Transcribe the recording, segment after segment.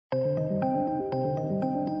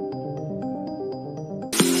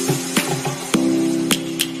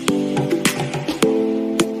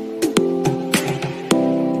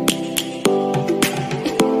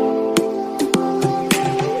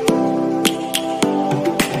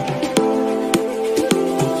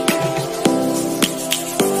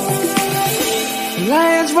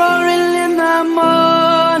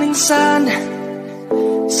morning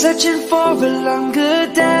sun, searching for a longer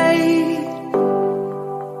day.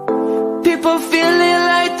 People feeling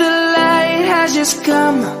like the light has just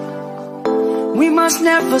come. We must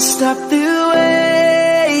never stop the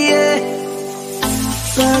way.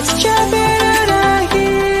 Birds chirping and I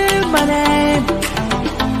hear my name,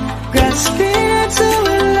 grasping into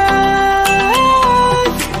a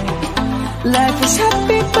life. Life is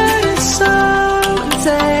happy but it's so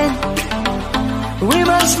insane. We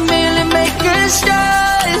must merely make a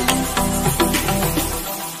start.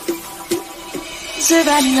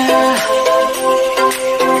 Savannah,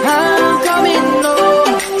 I'm coming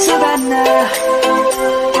home. Savannah,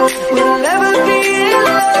 we'll never be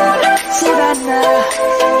alone. Savannah,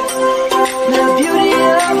 the beauty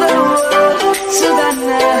of the world.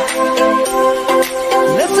 Savannah,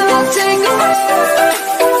 let's all take a walk.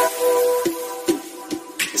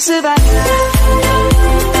 Savannah,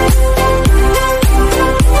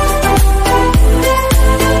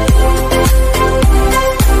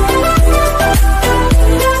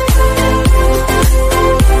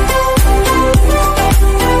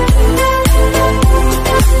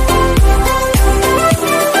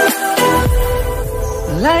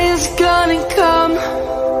 lion's gonna come.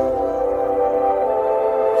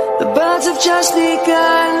 The birds have just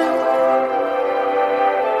begun.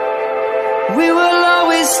 We will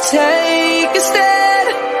always take a stand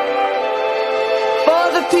for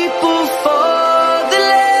the people, for the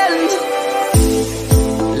land.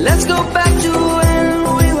 Let's go back to when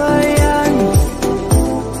we were young.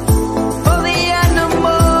 For the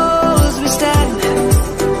animals we stand.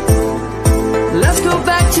 Let's go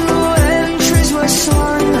back to when trees were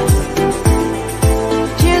swung,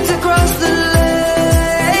 kids across the land.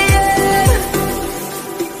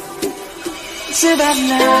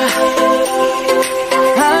 Savannah,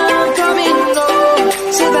 I'm coming home.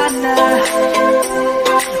 Savannah,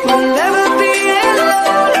 we'll never be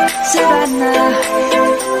alone. Savannah,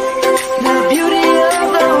 the beauty of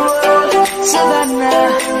the world. Savannah,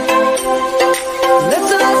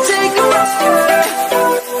 let's all take a walk.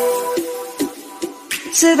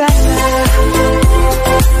 Savannah,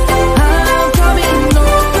 I'm coming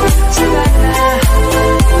home. Savannah,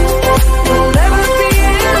 we'll never be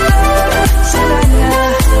alone. Savannah,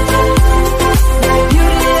 the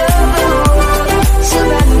beauty of the world.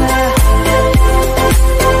 Savannah,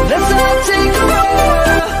 let's all take a walk.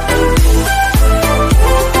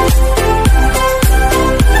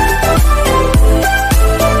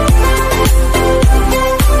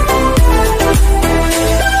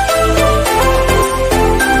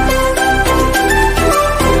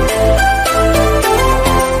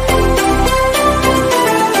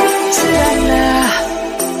 Savannah,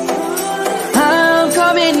 I'm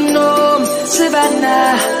coming home.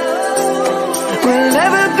 Savannah, we'll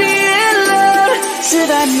never be alone.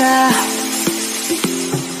 Savannah,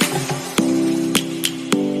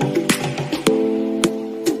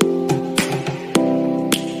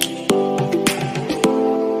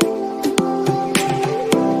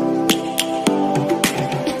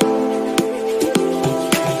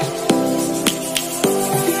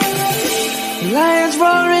 lions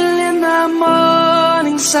roaring in the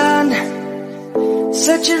morning sun,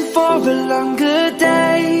 searching for a longer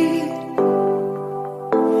day.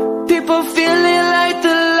 People feeling like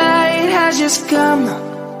the light has just come.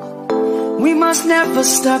 We must never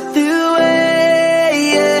stop the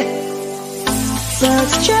way.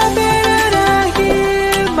 Birds chirping and I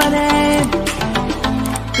hear my name,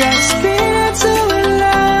 grasping into a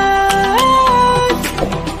life.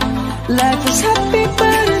 Life is happy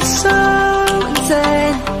but it's so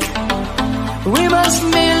insane. We must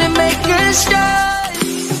merely make a start.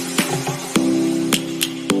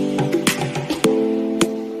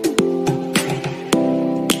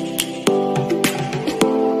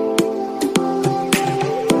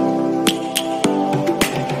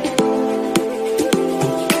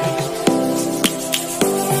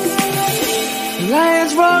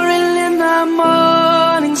 Lions roaring in the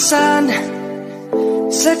morning sun,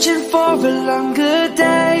 searching for a longer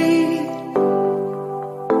day.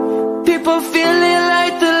 People feeling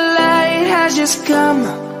like the light has just come.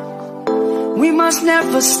 We must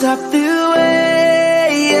never stop the way.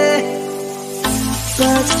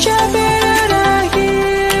 Birds chirping and I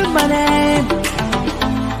hear my name,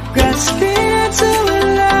 grasping into a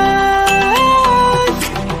life.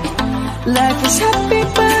 Life is happy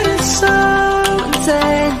but it's so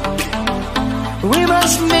insane. We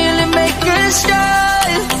must merely make a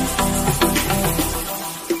start.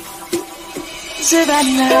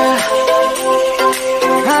 Savannah,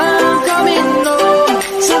 I'm coming home.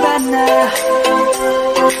 Savannah,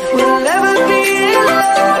 we'll never be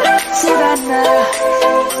alone. Savannah,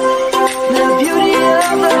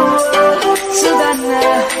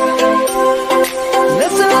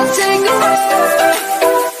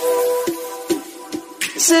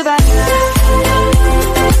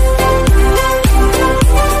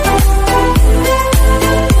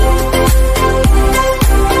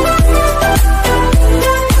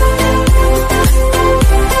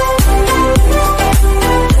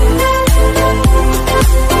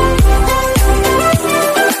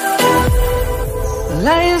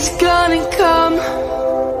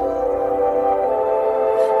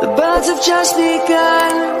 just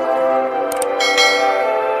begun.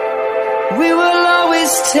 We will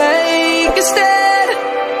always take a step